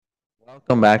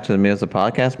Welcome back to the Music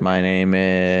Podcast. My name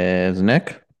is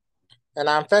Nick, And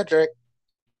I'm Frederick.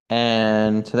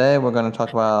 and today we're going to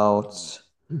talk about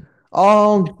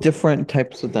all different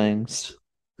types of things.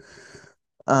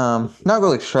 Not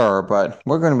really sure, but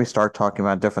we're going to start talking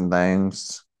about different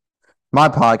things. My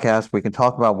podcast, we can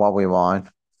talk about what we want.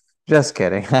 Just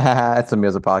kidding. It's a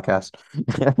music podcast.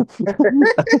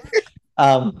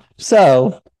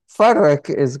 So Frederick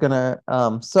is gonna.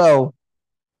 So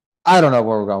I don't know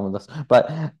where we're going with this, but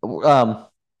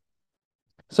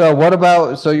so what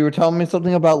about? So you were telling me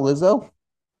something about Lizzo?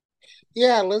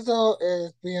 Yeah, Lizzo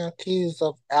is being accused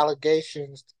of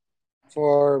allegations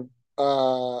for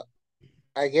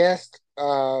I guess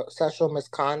sexual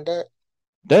misconduct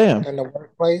Damn. in the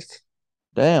workplace.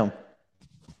 Damn.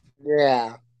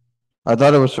 Yeah. I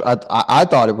thought it was I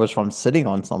thought it was from sitting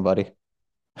on somebody.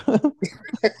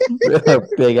 Her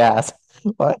big ass.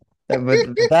 What?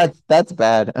 But that's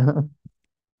bad.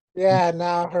 Yeah,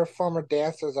 now her former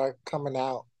dancers are coming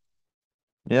out.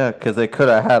 Yeah, because they could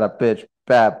have had a bitch,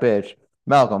 bad bitch,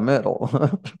 Malcolm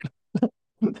Middle.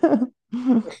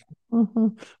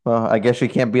 Well, I guess she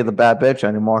can't be the bad bitch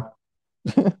anymore.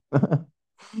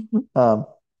 um,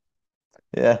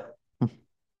 yeah.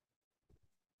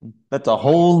 That's a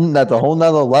whole nother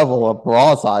level of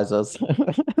bra sizes.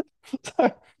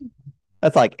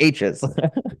 That's like H's.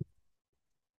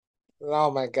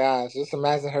 Oh my gosh. Just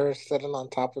imagine her sitting on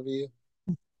top of you.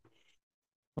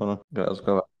 Hold on, let's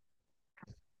go.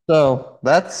 So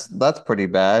that's pretty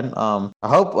bad. I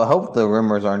hope the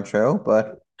rumors aren't true,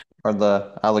 but or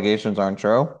the allegations aren't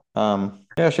true.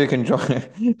 Yeah, she can join.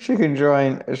 She can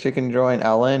join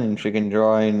Ellen, and she can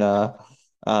join.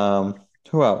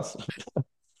 Who else?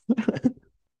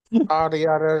 All the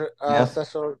other Yeah,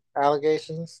 sexual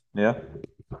allegations. yeah.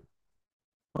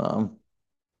 Um,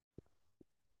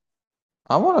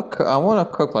 I want to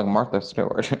cook like Martha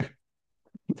Stewart.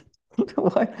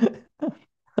 What?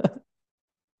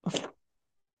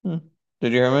 Hmm.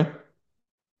 Did you hear me?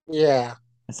 Yeah.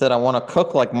 I said I want to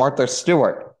cook like Martha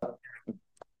Stewart.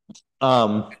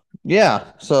 Um,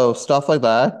 yeah, so stuff like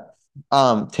that.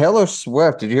 Taylor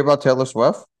Swift. Did you hear about Taylor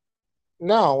Swift?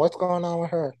 No, what's going on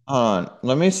with her? Hold on.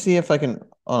 Let me see if I can.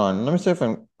 Hold on. Let me see if I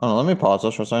can. Hold on. Let me pause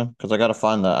this for a second because I got to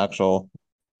find the actual.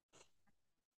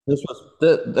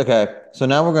 Okay. So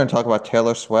now we're going to talk about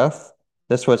Taylor Swift.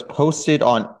 This was posted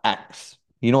on X.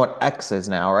 You know what X is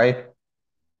now, right?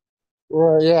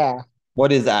 Well, yeah.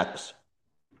 What is X?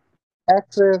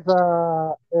 X is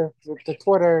the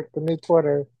Twitter, the new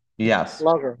Twitter Yes.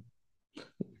 logo.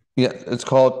 Yeah. It's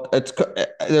called.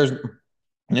 There's.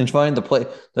 It's funny.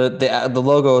 The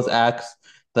logo is X.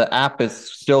 The app is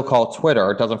still called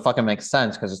Twitter. It doesn't fucking make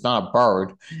sense because it's not a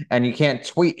bird, and you can't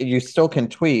tweet. You still can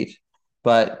tweet,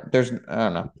 but I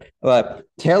don't know. But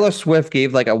Taylor Swift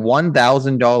gave like a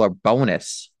 $1,000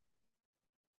 bonus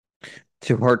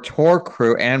to her tour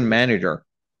crew and manager,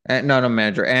 and no, no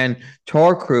manager and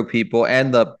tour crew people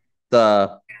and the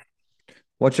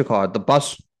what you call it, the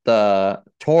bus, the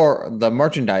tour, the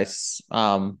merchandise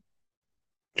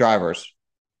drivers.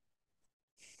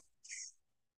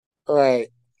 Right.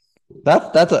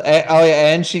 That's oh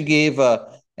yeah, and she gave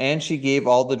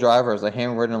all the drivers a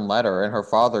handwritten letter, and her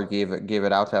father gave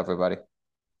it out to everybody.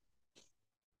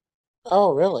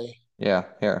 Oh, really? Yeah,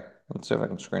 here. Let's see if I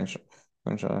can screenshot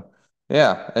it.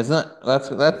 Yeah, isn't it?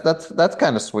 That's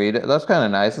kind of sweet. That's kind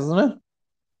of nice, isn't it?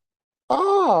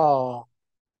 Oh,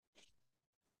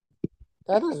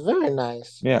 that is very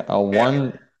nice. Yeah, a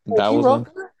one Wait, she wrote thousand.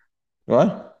 that?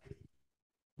 What?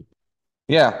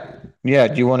 Yeah, yeah.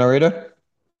 Do you want to read it?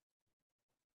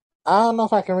 I don't know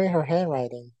if I can read her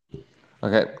handwriting.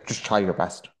 Okay, just try your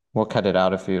best. We'll cut it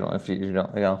out if you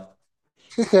don't. Yeah.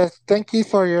 She says, "Thank you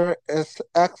for your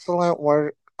excellent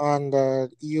work on the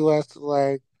U.S.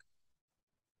 leg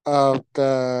of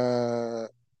the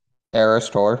Eras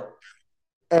tour.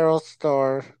 Aero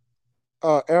Store.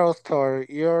 Aero Store.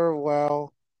 You're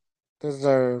well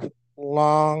deserved.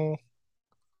 Long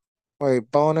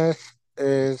bonus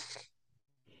is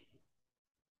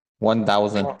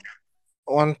 1,000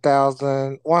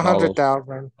 1,000, one hundred dollars.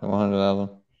 thousand. 100,000.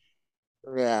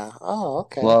 Yeah. Oh,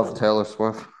 okay. Love Taylor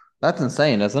Swift. That's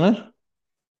insane, isn't it?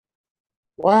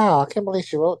 Wow, I can't believe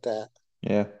she wrote that.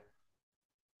 Yeah.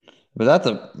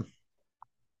 But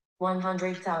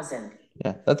 100,000.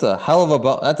 Yeah, that's a hell of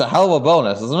a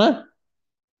bonus, isn't it?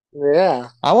 Yeah.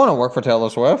 I want to work for Taylor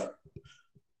Swift.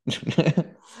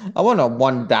 I want a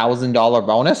 $1,000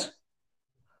 bonus.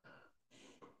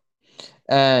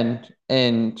 And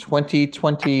in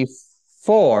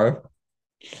 2024,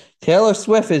 Taylor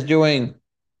Swift is doing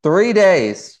 3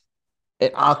 days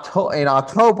in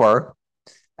October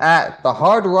at the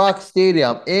Hard Rock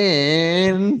Stadium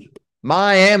in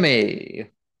Miami.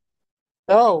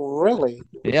 Oh, really?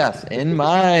 Yes, in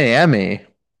Miami.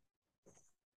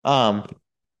 Um,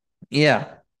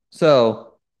 yeah.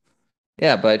 So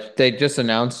yeah, but they just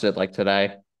announced it like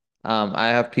today. I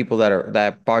have people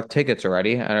that bought tickets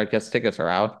already, and I guess tickets are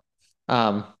out.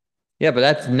 Um, yeah, but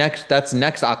that's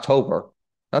next October.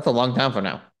 That's a long time from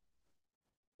now.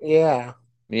 Yeah.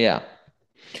 Yeah.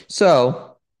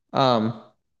 So, um,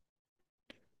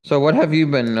 so what have you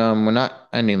been we're not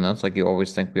ending this like you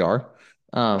always think we are.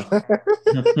 Um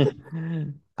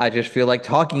I just feel like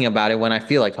talking about it when I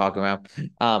feel like talking about.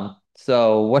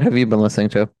 So what have you been listening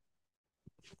to?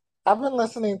 I've been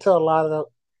listening to a lot of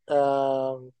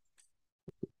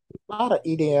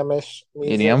EDM-ish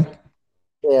music. EDM?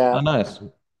 Yeah. Oh, nice.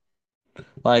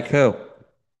 Like who?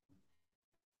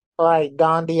 Like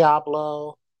Don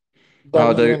Diablo,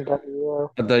 Oh, WNW,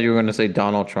 I thought you were going to say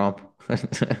Donald Trump.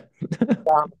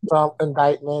 Donald Trump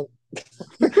indictment.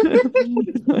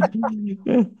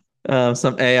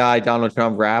 Some AI Donald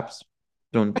Trump raps.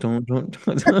 Dun, dun, dun,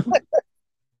 dun, dun.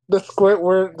 The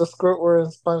Squidward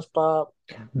and SpongeBob.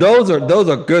 Those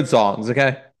are good songs,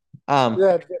 okay? Um,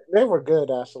 Yeah, they were good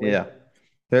actually. yeah.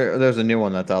 There's a new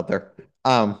one that's out there.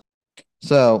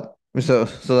 So that's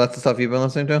the stuff you've been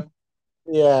listening to?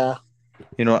 Yeah,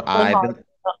 You know what and I've hard been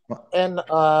and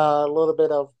a little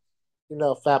bit of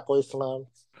Fatboy Slim.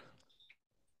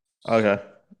 okay.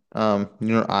 You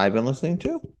know what I've been listening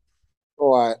to?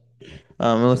 What?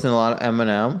 I'm listening to a lot of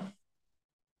Eminem,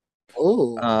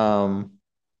 Ooh, um,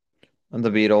 and the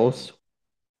Beatles,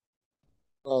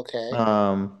 okay.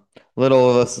 um,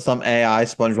 little some AI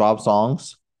SpongeBob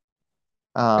songs.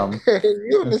 Um,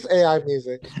 You and this AI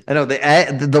music. I know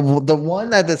the one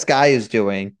that this guy is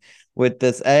doing with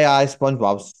this AI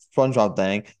SpongeBob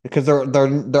thing because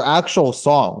they're actual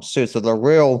songs too, so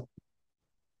they're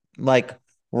like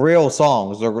real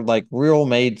songs. They're like real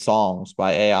made songs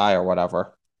by AI or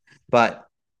whatever. But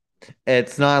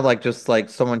it's not like just like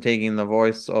someone taking the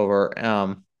voice over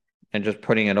and just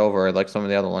putting it over like some of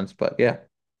the other ones. But yeah,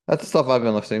 that's the stuff I've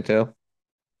been listening to.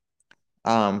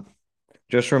 Um,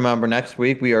 just remember next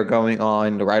week we are going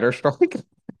on the writer strike.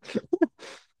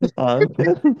 um,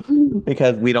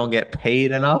 because we don't get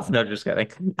paid enough. No, just kidding.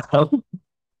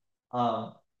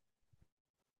 Um,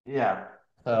 yeah.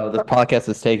 So this podcast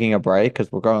is taking a break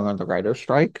because we're going on the writer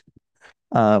strike.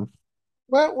 Um,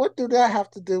 What do that have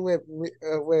to do with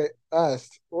with us?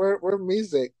 We're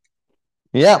music.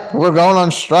 yeah, we're going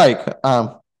on strike.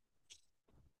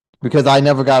 Because I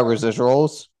never got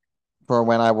residuals for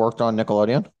when I worked on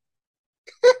Nickelodeon.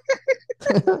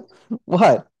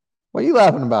 What? What are you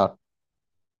laughing about?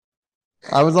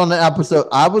 I was on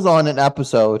an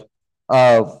episode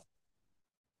of.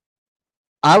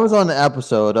 I was on an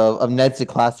episode of Ned's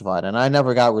Declassified, and I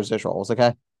never got residuals.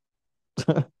 Okay.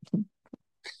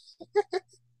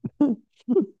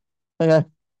 Okay.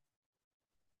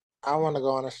 I want to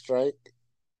go on a strike.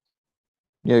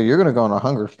 Yeah, you're gonna go on a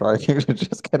hunger strike.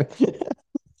 Just kidding.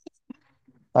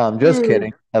 Just Hmm.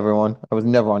 kidding, everyone. I was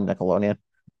never on Nickelodeon.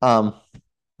 Um,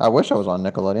 I wish I was on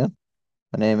Nickelodeon.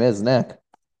 My name is Nick.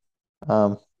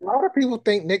 Um, A lot of people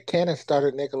think Nick Cannon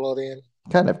started Nickelodeon.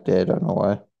 kind of did. I don't know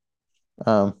why.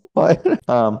 But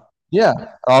yeah.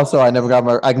 Also, I never got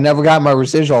my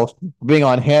residuals being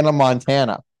on Hannah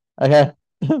Montana. Okay,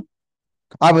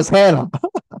 I was Hannah.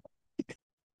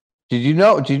 Did you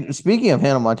know? Speaking of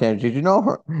Hannah Montana, did you know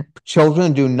her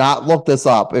children do not look this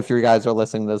up if you guys are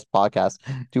listening to this podcast?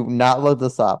 Do not look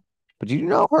this up. But did you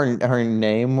know her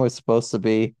name was supposed to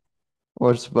be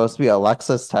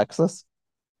Alexis Texas?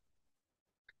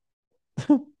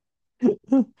 You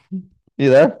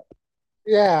there?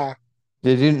 Yeah,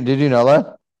 Did you know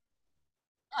that?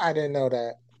 I didn't know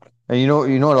that. And you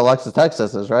know what Alexis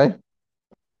Texas is, right?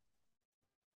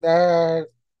 Uh,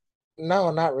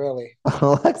 no, not really.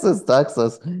 Alexis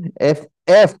Texas. If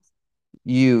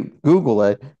you Google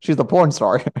it, she's a porn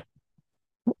star.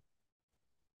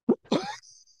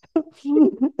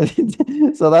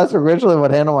 So that's originally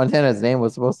what Hannah Montana's name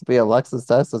was supposed to be, Alexis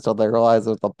Texas, until they realized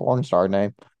it was a porn star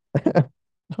name.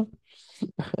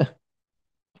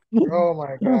 Oh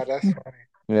my God, that's funny.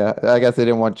 Yeah, I guess they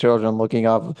didn't want children looking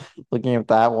at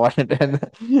that one and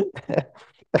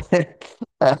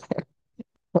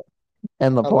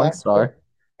the porn Alexa, star.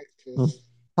 Texas.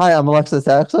 Hi, I'm Alexis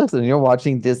Texas, and you're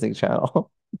watching Disney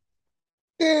Channel.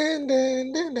 Dun,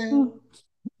 dun, dun, dun.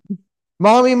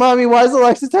 Mommy, why is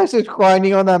Alexis Texas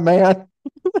grinding on that man?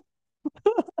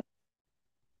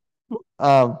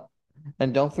 Um,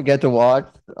 and don't forget to watch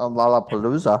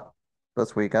Lollapalooza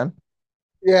this weekend.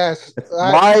 Yes, It's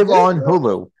live on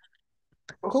Hulu.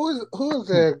 Who is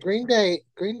the Green Day?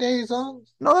 Green Day song?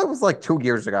 No, that was like 2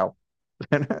 years ago.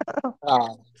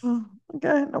 Oh,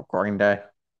 Okay, no Green Day.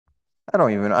 I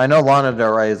don't even. I know Lana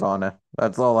Del Rey's on it.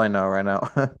 That's all I know right now.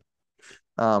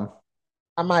 um,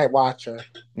 I might watch her.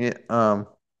 yeah,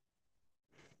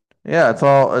 yeah. It's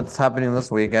all. It's happening this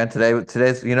weekend.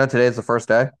 Today's the first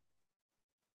day,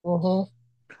 Mm-hmm.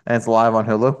 and it's live on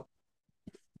Hulu.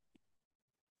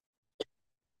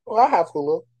 Well, I have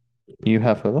Hulu. You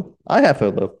have Hulu. I have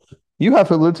Hulu. You have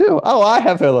Hulu too. Oh, I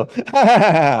have Hulu.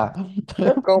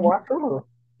 Let's go watch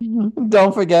Hulu.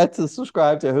 Don't forget to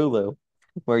subscribe to Hulu,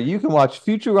 where you can watch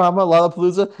Futurama,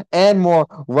 Lollapalooza, and more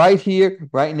right here,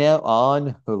 right now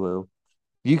on Hulu.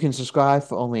 You can subscribe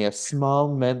for only a small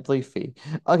monthly fee.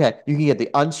 Okay, you can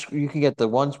get the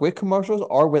ones with commercials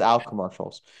or without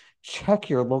commercials. Check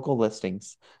your local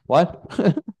listings. What?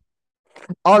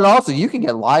 Oh, and also you can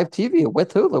get live TV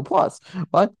with Hulu Plus.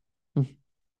 What?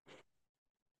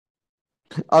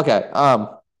 Okay.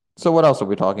 So what else are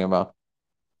we talking about?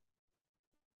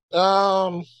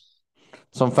 Um,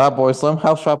 Some Fat Boy Slim?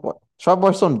 How's Fat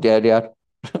Boy Slim dead yet?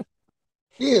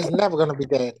 he is never gonna be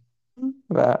dead.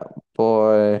 Fat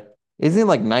Boy. Isn't he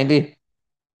like 90?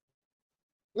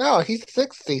 No, he's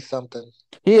 60 something.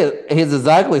 He's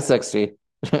exactly 60.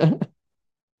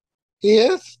 He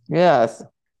is? Yes,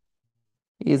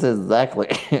 he's exactly.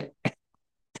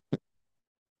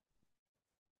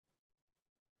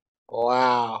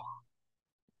 Wow.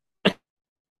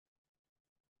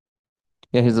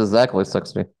 Yeah, he's exactly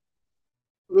 60.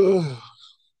 Ugh,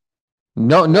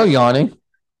 No, no that's yawning.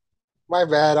 my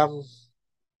bad. I'm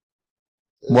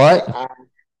it's my What? eye.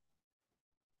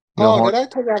 You're Oh, horny? did I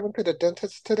tell you I went to the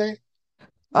dentist today?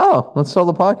 Oh, let's tell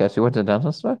the podcast. You went to the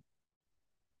dentist today?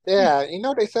 Yeah, you know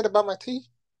what they said about my teeth?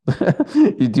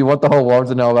 Do you want the whole world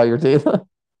to know about your teeth?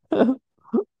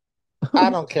 I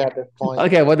don't care at this point.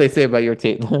 Okay, what they say about your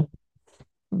teeth?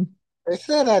 They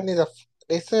said I need a.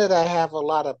 They said I have a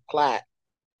lot of plaque.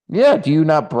 Yeah, do you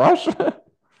not brush?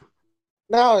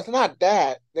 No, it's not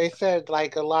that. They said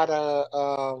like a lot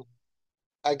of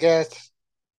I guess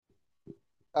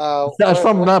That's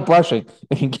from what not brushing.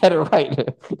 Get it right.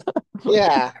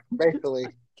 yeah, basically.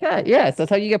 Yeah, yes, that's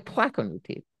how you get plaque on your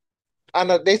teeth. I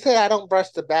know they said I don't brush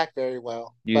the back very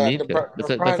well, You but need to.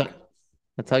 the front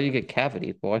That's how you get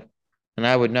cavities, boy. And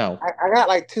I would know. I got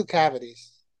like two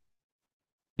cavities.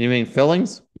 You mean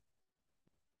fillings?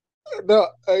 No,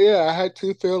 yeah, I had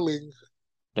two fillings.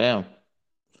 Damn.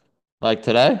 Like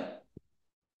today?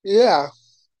 Yeah,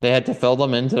 They had to fill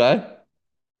them in today?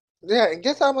 yeah, and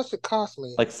guess how much it cost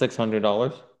me? Like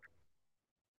 $600.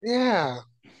 Yeah,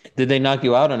 Did they knock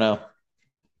you out or no?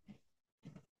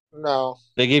 no.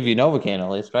 They gave you Novocaine at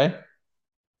least, right?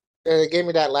 They gave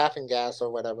me that laughing gas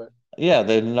or whatever. Yeah,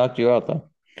 they knocked you out though.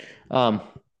 Um,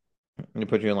 they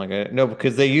put you in like a no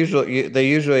because they usually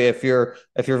if you're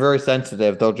very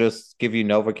sensitive, they'll just give you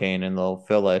Novocaine and they'll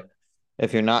fill it.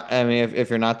 If you're not, I mean, if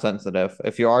you're not sensitive,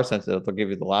 if you are sensitive, they'll give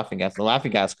you the laughing gas. The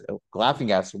laughing gas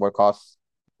is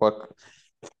what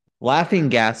laughing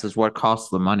gas is what costs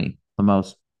the money the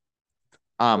most.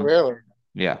 Um, Really?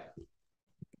 yeah.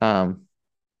 Um,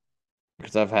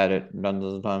 because I've had it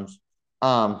dozens of times.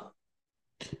 Um,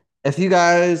 if you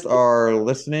guys are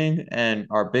listening and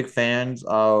are big fans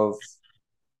of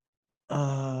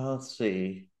let's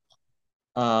see,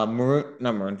 Maroon,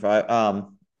 not Maroon 5,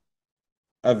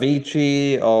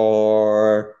 Avicii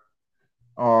or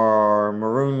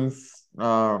Maroon,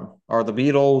 or the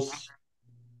Beatles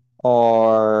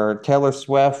or Taylor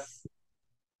Swift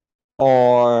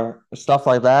or stuff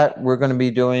like that, we're going to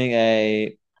be doing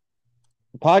a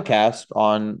podcast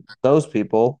on those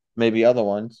people, maybe other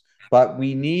ones, but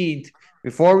we need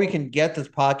before we can get this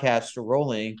podcast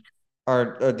rolling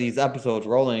or these episodes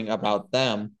rolling about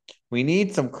them, we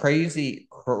need some crazy,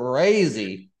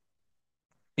 crazy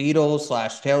Beatles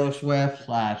slash Taylor Swift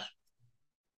slash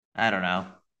I don't know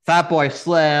Fatboy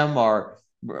Slim or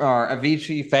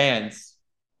Avicii fans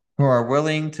who are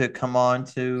willing to come on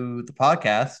to the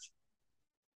podcast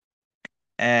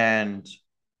and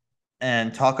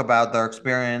talk about their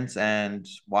experience and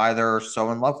why they're so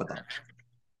in love with them.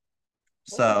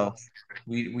 Hmm. So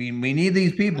we need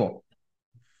these people.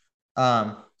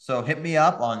 So hit me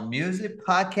up on Music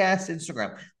Podcast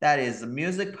Instagram. That is the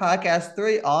Music Podcast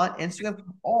 3 on Instagram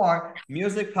or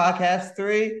Music Podcast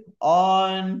 3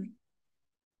 on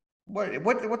what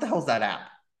the hell's that app?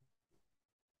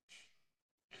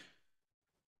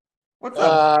 What's that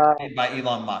Uh, made by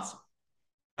Elon Musk?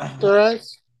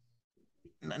 Threads?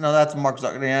 No, that's Mark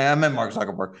Zuckerberg. Yeah, I meant Mark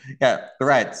Zuckerberg. Yeah,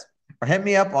 Threads. Or hit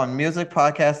me up on Music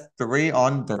Podcast 3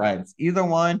 on Threads. Either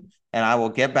one, and I will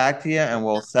get back to you and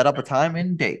we'll set up a time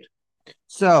and date.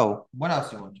 So, what else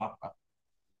do you want to talk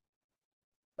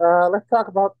about? Let's talk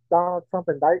about Donald Trump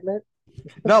indictment.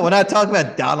 No, we're not talking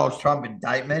about Donald Trump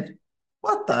indictment.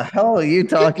 What the hell are you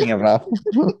talking about?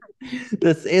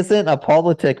 This isn't a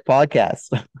politic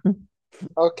podcast.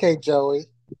 Okay, Joey.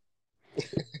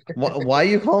 Why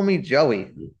you call me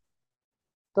Joey?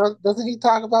 Doesn't he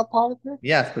talk about politics?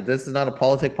 Yes, but this is not a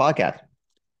politic podcast.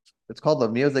 It's called the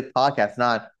music podcast,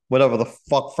 not whatever the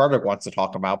fuck Frederick wants to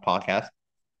talk about podcast.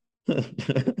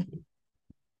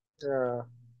 Yeah.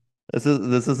 This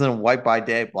isn't white by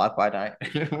day, black by night.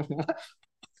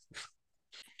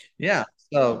 Yeah.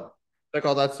 So check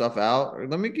all that stuff out.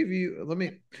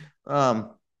 Um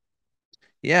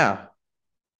yeah.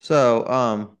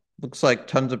 So looks like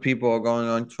tons of people are going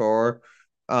on tour.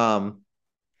 Um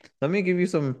let me give you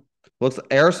some looks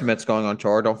Aerosmith's going on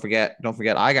tour. Don't forget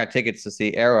I got tickets to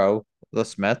see Aero the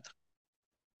Smith.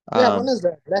 Yeah, when Um is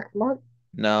that? Next month?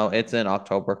 no, it's in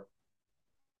October.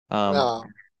 Um No.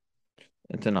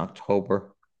 it's in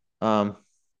October. Um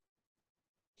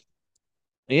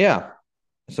yeah.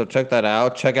 So check that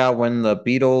out. Check out when the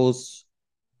Beatles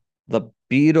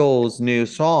new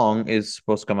song is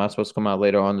supposed to come out. It's supposed to come out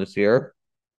later on this year.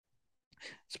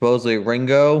 Supposedly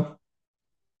Ringo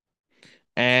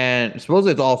and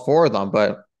supposedly it's all four of them,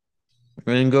 but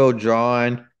Ringo,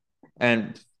 John,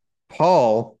 and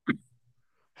Paul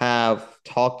have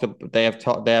talked. They have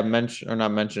talked. They have mentioned or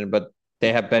not mentioned, but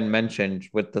they have been mentioned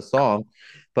with the song.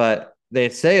 But they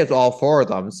say it's all four of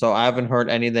them. So I haven't heard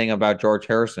anything about George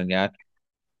Harrison yet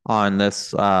on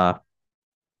this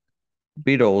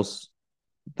Beatles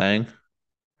thing.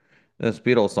 This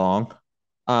Beatles song.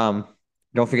 Um,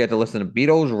 don't forget to listen to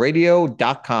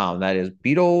BeatlesRadio.com. That is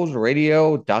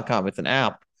BeatlesRadio.com. It's an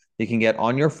app you can get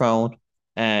on your phone,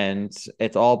 and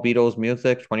it's all Beatles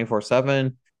music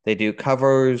 24/7. They do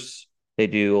covers, they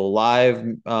do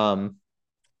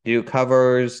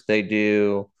covers, they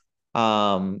do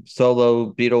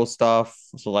solo Beatles stuff,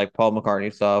 so like Paul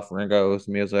McCartney stuff, Ringo's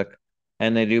music,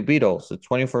 and they do Beatles. It's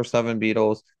 24/7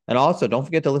 Beatles. And also don't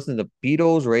forget to listen to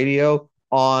Beatles Radio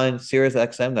on Sirius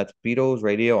XM. That's Beatles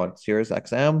Radio on Sirius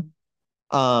XM.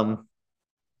 Um,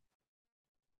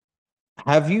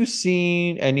 have you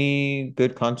seen any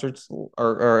good concerts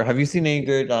or have you seen any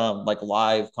good like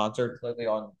live concerts lately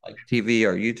on like TV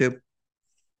or YouTube?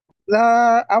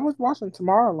 I was watching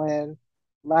Tomorrowland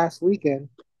last weekend.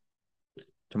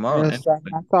 Tomorrow. And I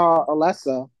saw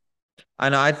Alessa. I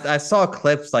know I saw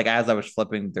clips like as I was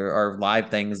flipping through or live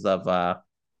things of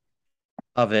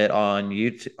it on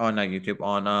YouTube on not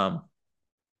YouTube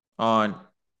on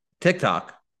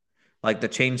TikTok. Like the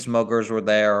chain smokers were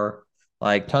there,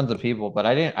 like tons of people, but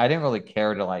I didn't really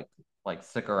care to like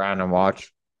stick around and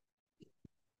watch.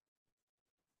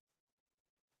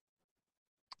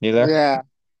 You there? Yeah.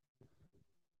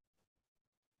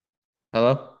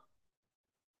 Hello?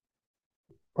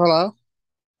 Hello?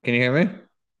 Can you hear me?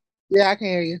 Yeah, I can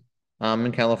hear you. I'm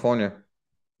in California.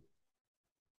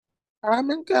 I'm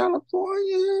in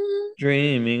California.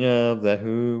 Dreaming of that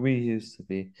who we used to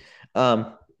be.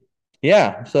 Um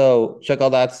Yeah, so check all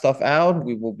that stuff out.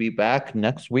 We will be back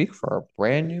next week for a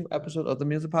brand new episode of the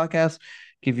Music Podcast.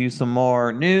 Give you some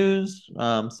more news,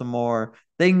 some more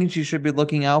things you should be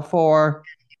looking out for.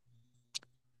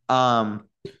 Um,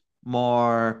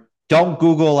 more don't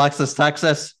Google Alexis,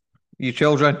 Texas, you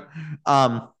children.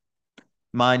 Um,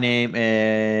 my name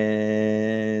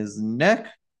is Nick,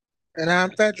 And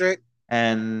I'm Frederick.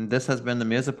 and this has been the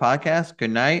Music Podcast.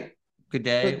 Good night, good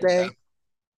Good day. day.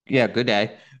 Yeah, good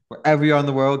day. Wherever you are in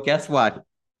the world, guess what?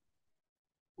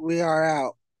 We are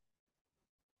out.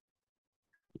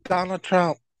 Donald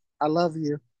Trump, I love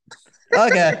you.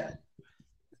 Okay.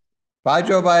 Bye,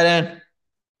 Joe Biden.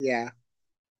 Yeah.